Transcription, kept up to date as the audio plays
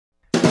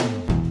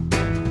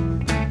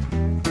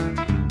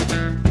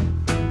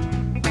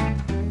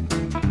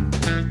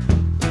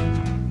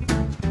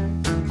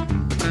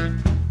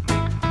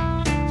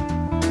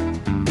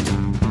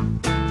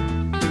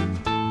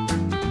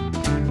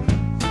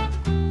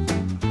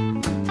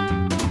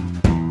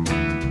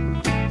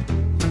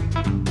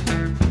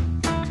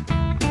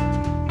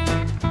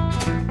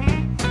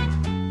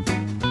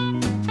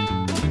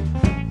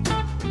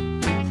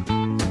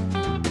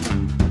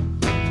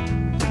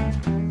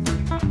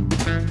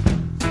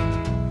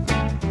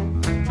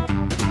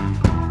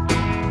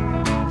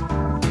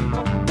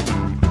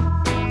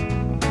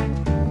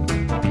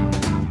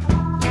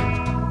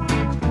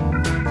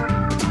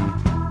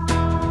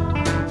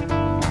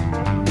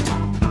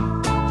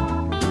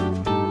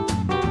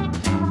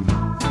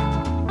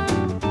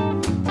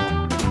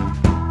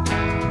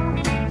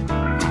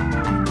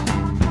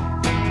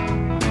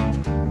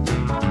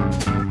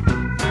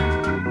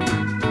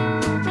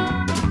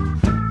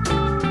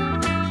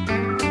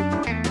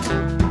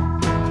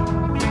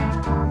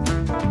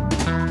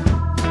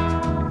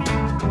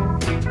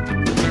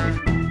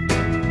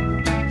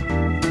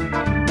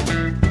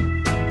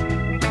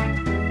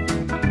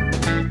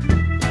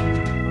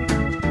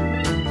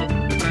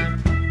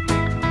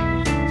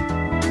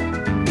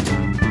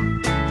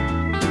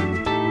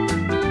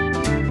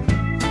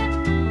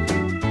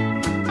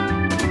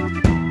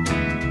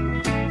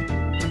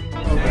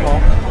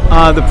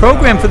The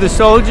program for the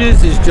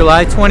soldiers is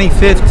July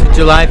 25th to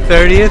July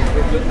 30th.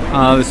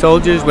 The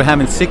soldiers, we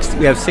have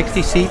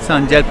 60 seats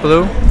on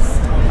JetBlue.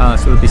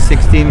 So there'll be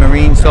 60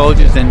 Marine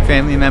soldiers and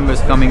family members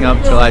coming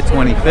up July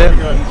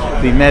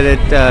 25th. We met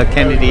at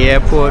Kennedy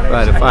Airport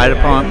by the fire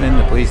department,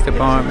 the police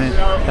department,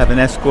 have an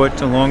escort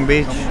to Long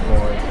Beach.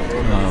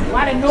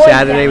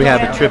 Saturday we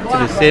have a trip to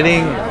the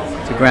city,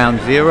 to Ground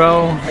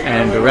Zero,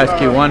 and to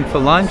Rescue 1 for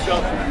lunch.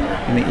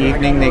 In the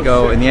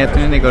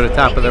afternoon they go to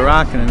Top of the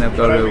Rock, and then they'll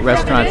go to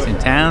restaurants in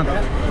town.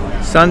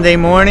 Sunday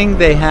morning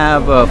they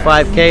have a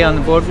 5K on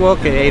the boardwalk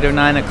at 8 or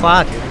 9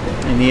 o'clock.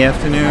 In the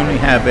afternoon we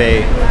have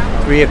a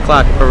 3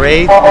 o'clock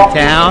parade through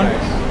town,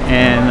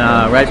 and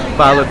right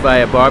followed by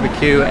a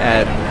barbecue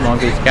at Long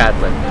Beach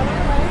Catholic.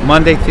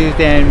 Monday,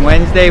 Tuesday, and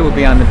Wednesday we'll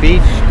be on the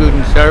beach, scoot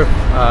and surf,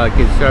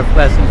 give surf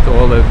lessons to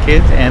all the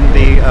kids and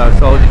the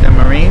soldiers and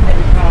Marines.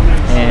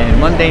 And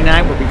Monday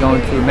night we'll be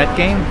going to a Met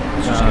game.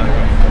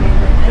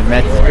 The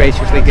Mets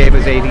graciously gave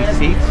us 80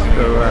 seats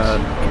for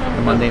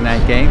the Monday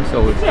night game,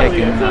 so we're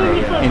taking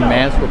in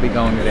mass. We'll be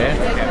going to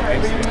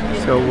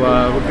that. So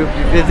we'll be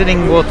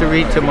visiting Walter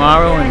Reed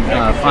tomorrow and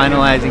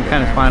finalizing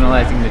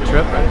the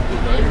trip.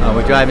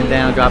 We're driving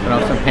down, dropping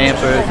off some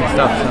Pampers and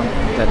stuff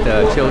that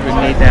the children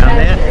need down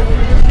there,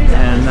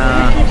 and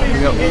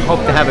we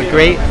hope to have a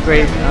great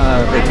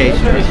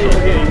vacation this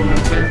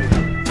year.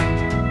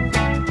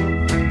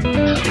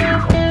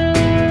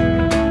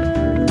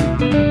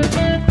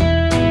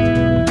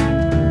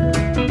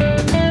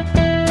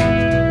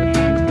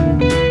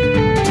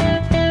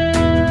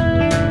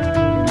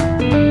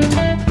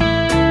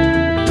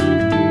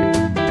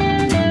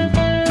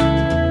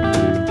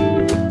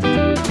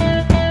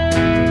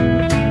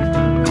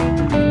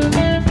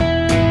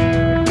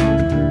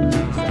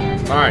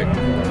 Hi,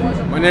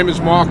 my name is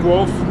Mark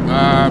Wolf.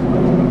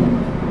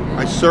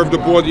 I served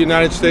aboard the the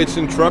USS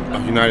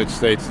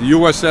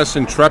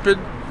Intrepid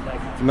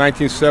from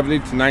 1970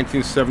 to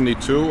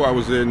 1972. I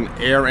was in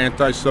Air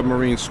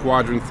Anti-Submarine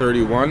Squadron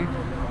 31.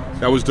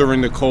 That was during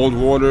the Cold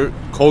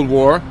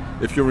War,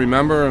 if you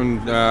remember,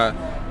 and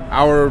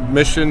our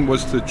mission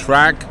was to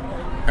track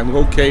and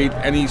locate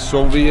any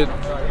Soviet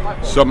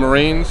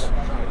submarines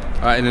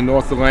in the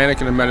North Atlantic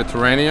and the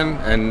Mediterranean,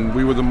 and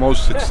we were the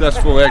most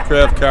successful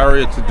aircraft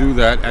carrier to do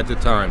that at the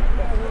time.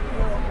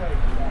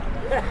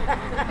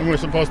 And we're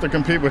supposed to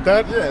compete with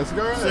that? Yeah, it's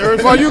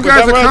good. Well, you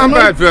guys are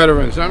combat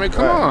veterans. I mean,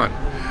 come on.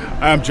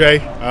 I'm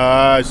Jay,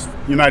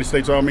 United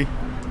States Army,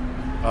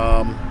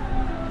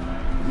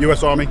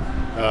 U.S. Army,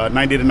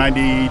 90 to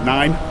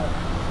 99.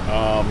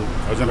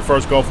 I was in the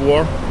first Gulf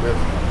War with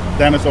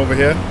Dennis over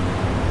here.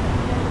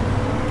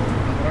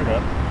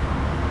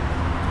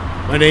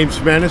 My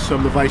name's Menace.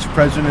 I'm the Vice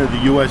President of the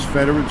U.S.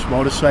 Veterans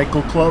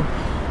Motorcycle Club.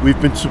 We've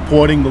been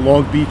supporting the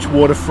Long Beach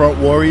Waterfront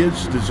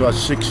Warriors. This is our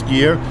 6th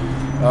year.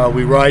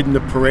 We ride in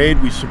the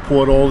parade. We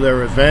support all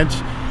their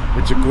events.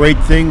 It's a great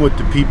thing what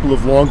the people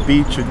of Long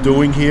Beach are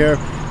doing here.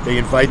 They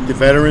invite the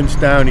veterans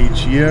down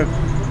each year.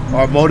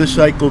 Our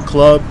motorcycle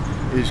club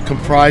is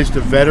comprised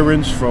of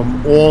veterans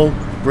from all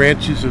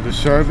branches of the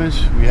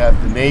service. We have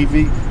the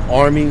Navy,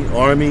 Army,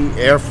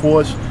 Air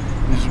Force.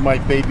 This is my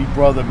baby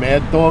brother,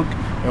 Mad Dog,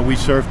 and we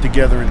serve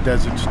together in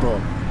Desert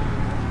Storm.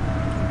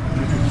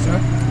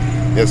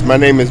 Yes, my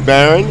name is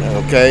Baron.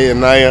 Okay,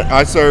 and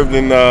I served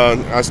in.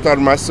 I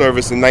started my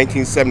service in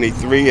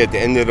 1973 at the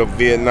end of the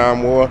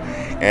Vietnam War,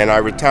 and I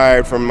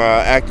retired from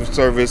active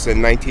service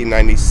in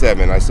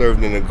 1997. I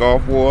served in the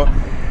Gulf War.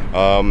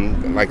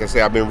 Like I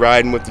said, I've been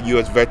riding with the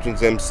U.S.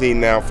 Veterans MC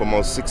now for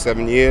almost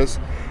 6-7 years,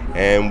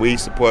 and we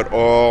support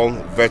all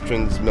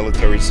veterans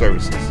military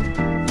services.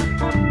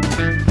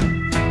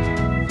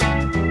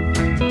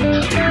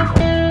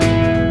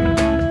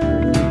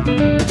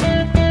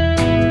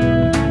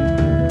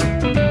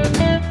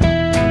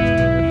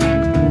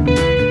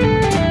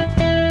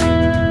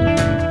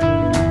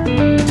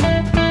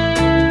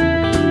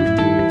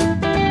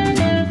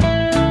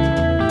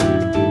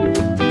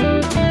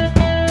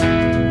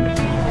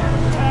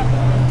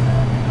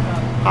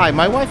 Hi,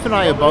 my wife and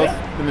I have both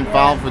been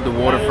involved with the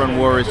Waterfront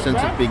Warriors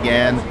since it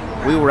began.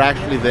 We were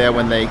actually there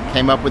when we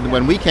came up with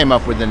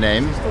the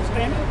name.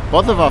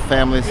 Both of our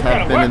families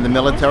have been in the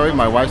military.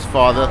 My wife's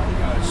father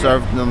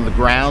served on the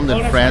ground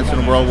in France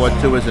in World War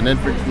II as an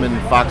infantryman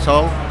in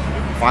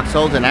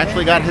foxholes, and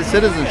actually got his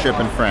citizenship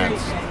in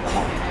France.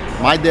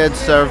 My dad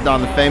served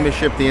on the famous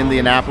ship, the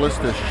Indianapolis,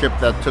 the ship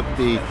that took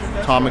the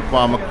atomic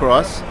bomb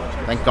across.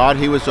 Thank God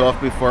he was off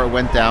before it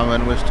went down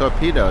and was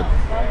torpedoed.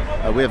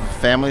 We have a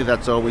family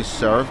that's always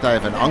served. I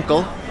have an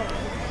uncle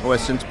who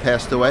has since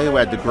passed away, who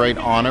had the great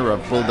honor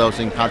of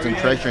bulldozing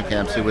concentration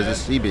camps. He was a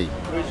Seabee.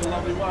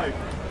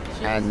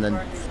 And then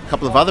a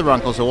couple of other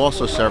uncles who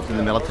also served in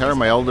the military.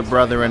 My older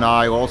brother and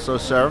I also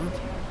served.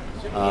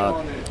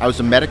 I was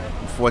a medic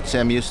at Fort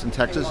Sam Houston,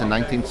 Texas in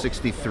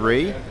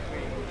 1963.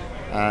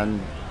 And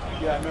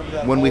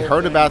when we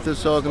heard about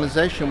this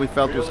organization, we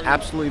felt it was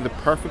absolutely the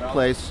perfect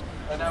place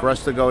for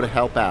us to go to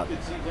help out.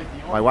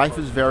 My wife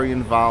is very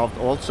involved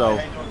also.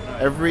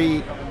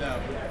 Every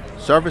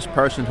service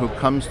person who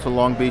comes to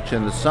Long Beach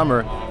in the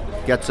summer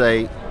gets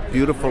a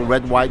beautiful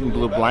red, white, and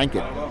blue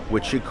blanket,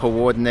 which she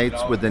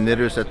coordinates with the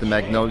knitters at the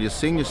Magnolia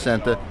Senior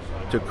Center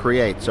to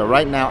create. So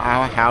right now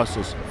our house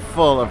is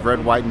full of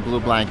red, white, and blue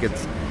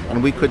blankets,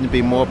 and we couldn't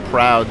be more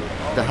proud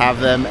to have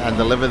them and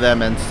deliver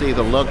them and see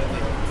the look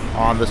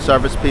on the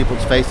service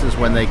people's faces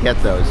when they get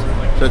those.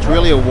 So it's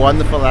really a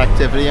wonderful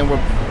activity, and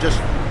we're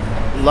just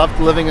loved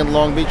living in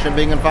Long Beach and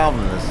being involved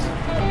in this.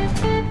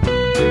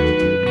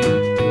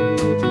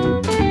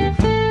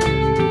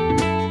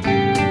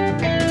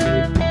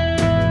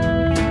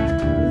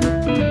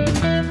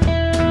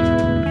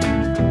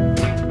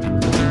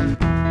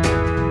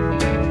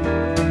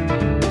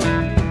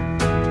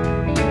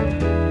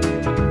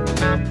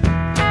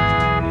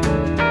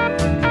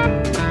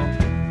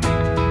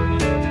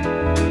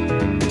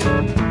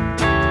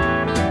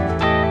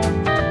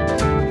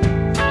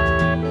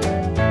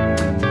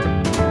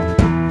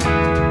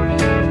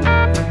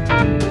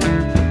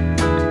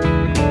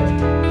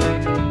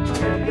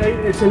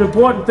 It's an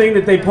important thing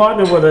that they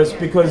partner with us,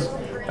 because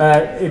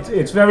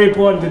it's very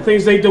important. The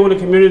things they do in the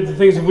community, the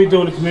things that we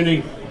do in the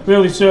community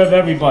really serve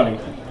everybody.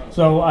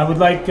 So I would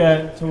like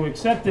to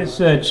accept this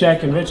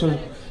check, and Rich will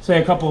say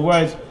a couple of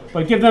words,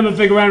 but give them a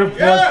big round of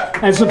applause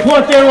and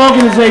support their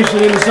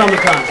organization in the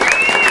summertime.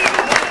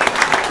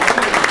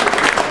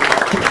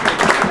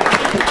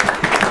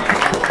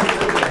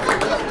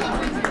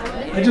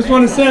 I just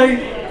want to say,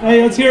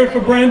 hey, let's hear it for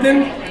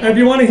Brendan. If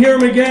you want to hear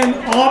him again,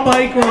 our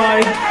bike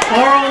ride,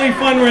 our only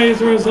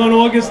fundraiser is on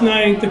August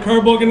 9th, the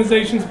Curb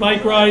Organization's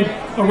bike ride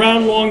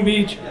around Long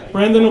Beach.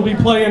 Brendan will be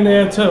playing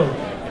there too.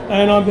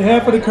 And on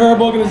behalf of the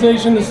Curb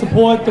Organization, to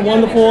support the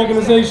wonderful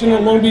organization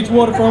of Long Beach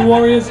Waterfront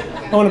Warriors,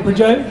 I want to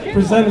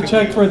present a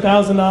check for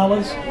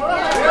 $1,000.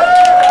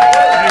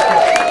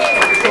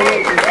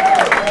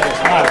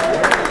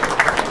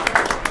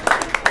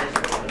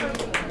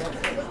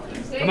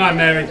 Come on,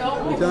 Mary.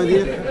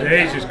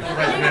 Jesus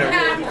Christ, Mary.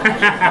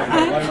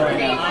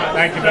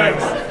 Thank you,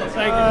 guys.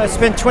 I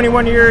spent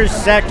 21 years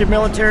active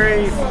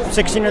military,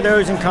 16 of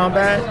those in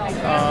combat.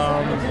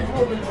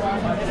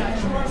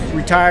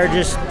 Retired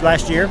just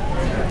last year.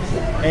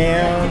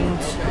 And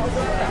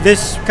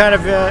this kind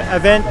of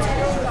event,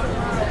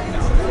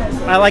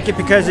 I like it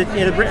because it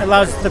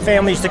allows the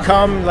families to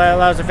come,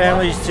 allows the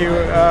families to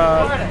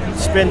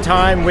spend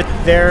time with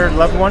their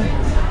loved one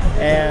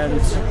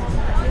and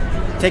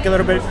take a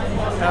little bit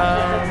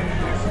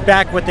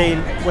back what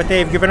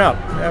they've given up.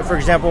 For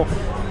example,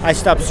 I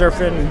stopped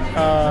surfing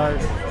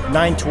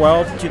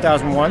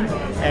 9/12/2001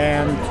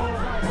 and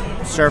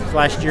surfed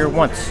last year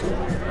once,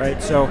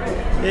 right? So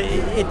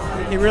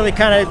it really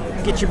kind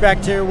of gets you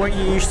back to what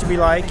you used to be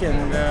like,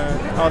 and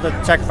all the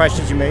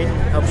sacrifices you made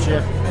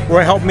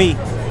helps me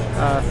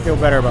feel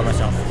better about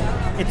myself.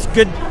 It's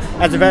good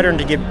as a veteran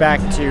to give back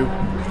to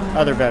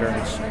other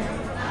veterans.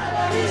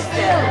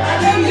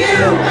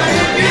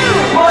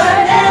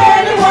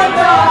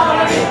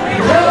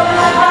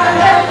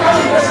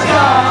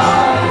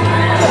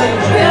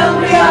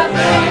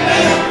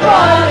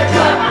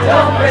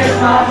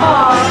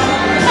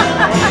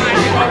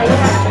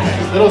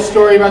 Little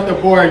story about the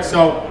board.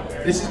 So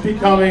this is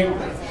becoming,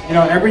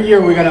 every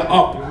year we got to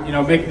up,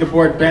 making the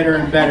board better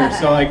and better.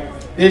 So like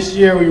this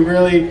year we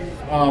really,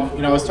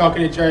 I was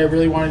talking to Jerry, I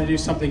really wanted to do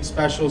something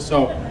special.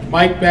 So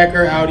Mike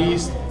Becker out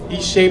east, he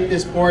shaped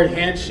this board,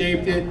 hand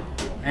shaped it,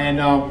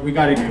 and we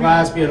got it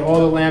glass. We had all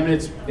the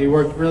laminates. They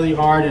worked really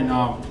hard, and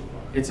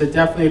it's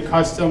definitely a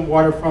custom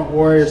Waterfront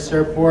Warriors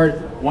surfboard,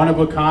 one of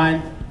a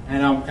kind,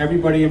 and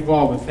everybody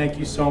involved. But thank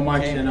you so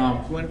much, and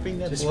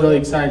just really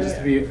excited just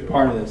to be a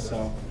part of this.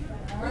 So.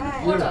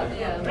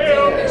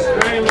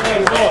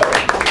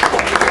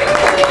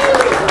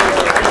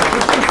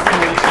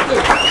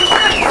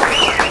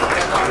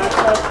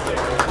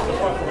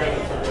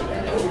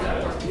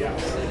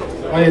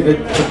 Oh yeah,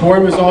 the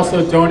board was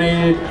also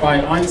donated by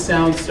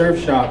Unsound Surf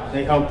Shop.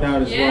 They helped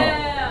out as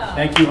well.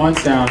 Thank you,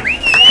 Unsound.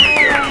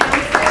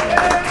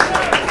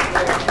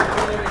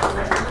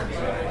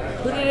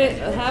 Put it,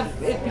 have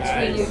it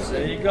between you two.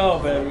 There you go,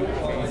 baby.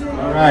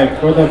 All right,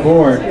 for the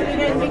board. For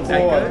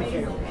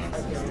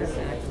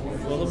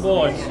the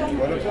board.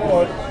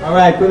 All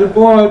right, for the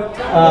board,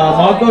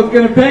 Marco's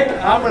going to pick.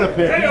 I'm going to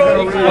pick.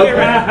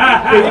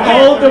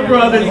 The older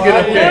brother's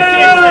going to pick.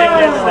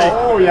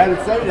 Oh, you had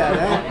to say that,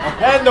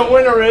 huh? And the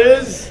winner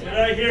is... Did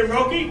I hear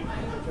Roki?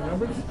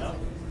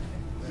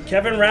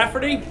 Kevin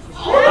Rafferty?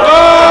 All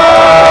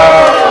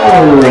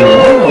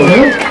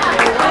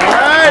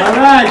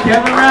right,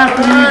 Kevin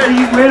Rafferty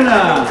is the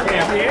winner.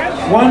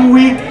 1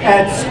 week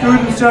at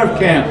student surf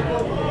camp.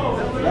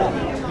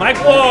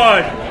 Mike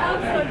Ward.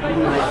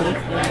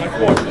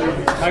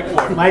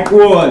 Mike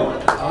Ward.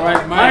 All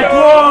right, Mike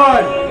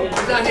Ward.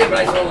 He's not here, but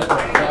I told him.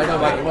 I know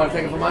Mike. You want to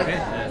take it from Mike?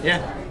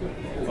 Yeah.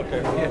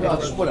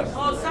 Just whatever.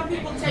 Oh, some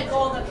people take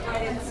all the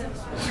items.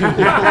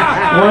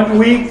 1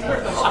 week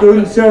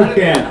student surf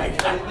camp.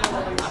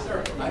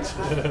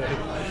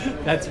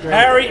 That's great.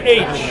 Harry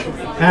H.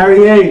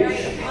 Harry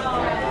H.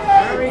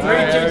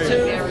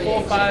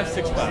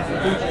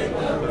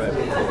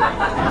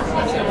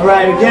 322-4565. All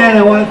right, again,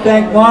 I want to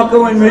thank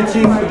Marco and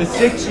Richie for the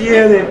 6th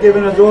year. They've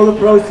given us all the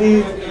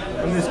proceeds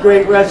from this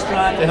great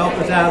restaurant to help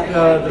us out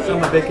the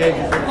summer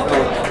vacation.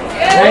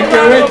 Thank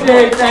you,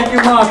 Richie. Thank you,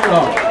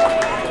 Marco.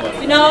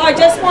 You know, I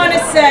just want to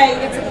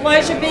say it's a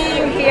pleasure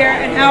being here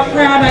and how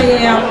proud I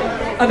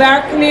am of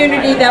our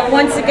community that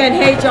once again,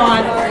 hey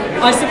John,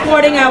 are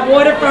supporting our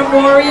Waterfront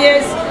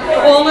Warriors,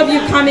 all of you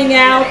coming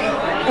out,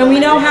 and we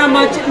know how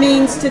much it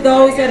means to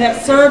those that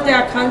have served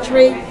our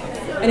country,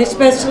 and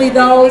especially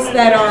those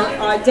that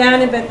are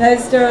down in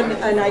Bethesda,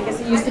 and I guess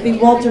it used to be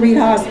Walter Reed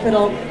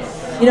Hospital.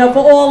 You know, for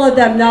all of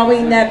them,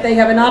 knowing that they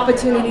have an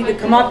opportunity to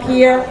come up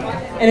here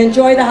and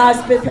enjoy the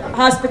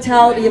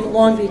hospitality of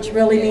Long Beach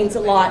really means a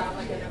lot.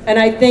 And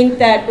I think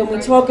that when we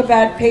talk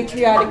about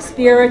patriotic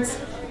spirits,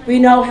 we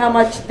know how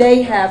much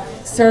they have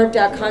served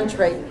our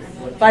country.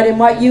 But in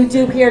what you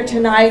do here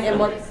tonight, and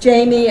what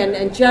Jamie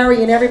and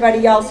Jerry and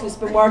everybody else who's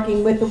been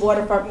working with the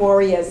Waterfront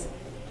Warriors,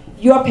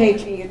 your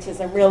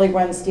patriotism really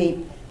runs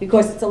deep,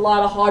 because it's a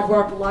lot of hard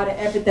work, a lot of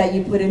effort that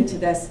you put into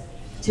this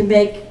to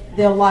make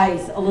their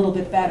lives a little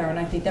bit better. And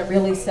I think that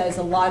really says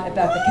a lot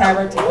about the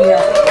character here.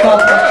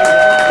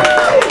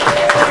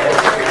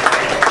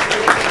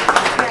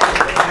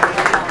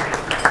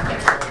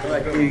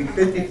 The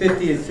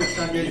 50-50 is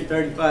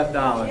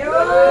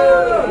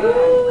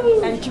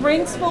 $635. And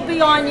drinks will be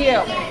on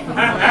you.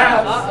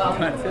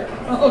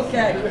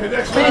 Okay.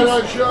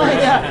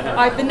 Yeah. All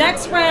right, the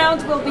next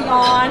round will be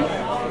on.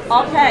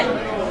 Okay.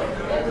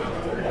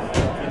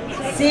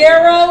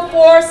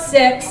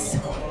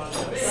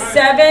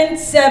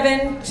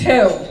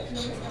 046772.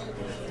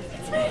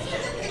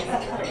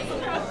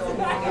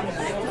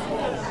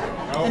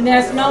 And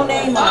there's no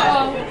name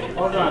on it.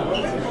 Hold on.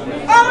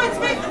 Oh, it's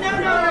me. No.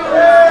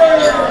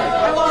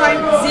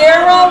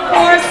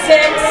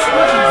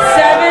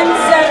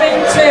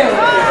 046772.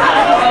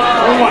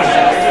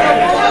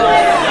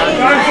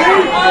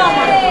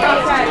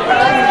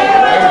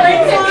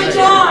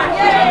 John.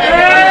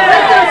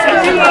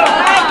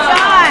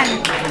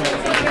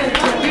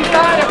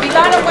 We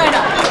got a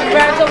winner.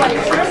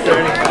 Congratulations.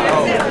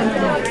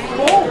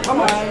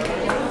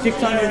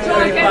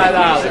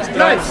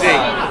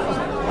 $635.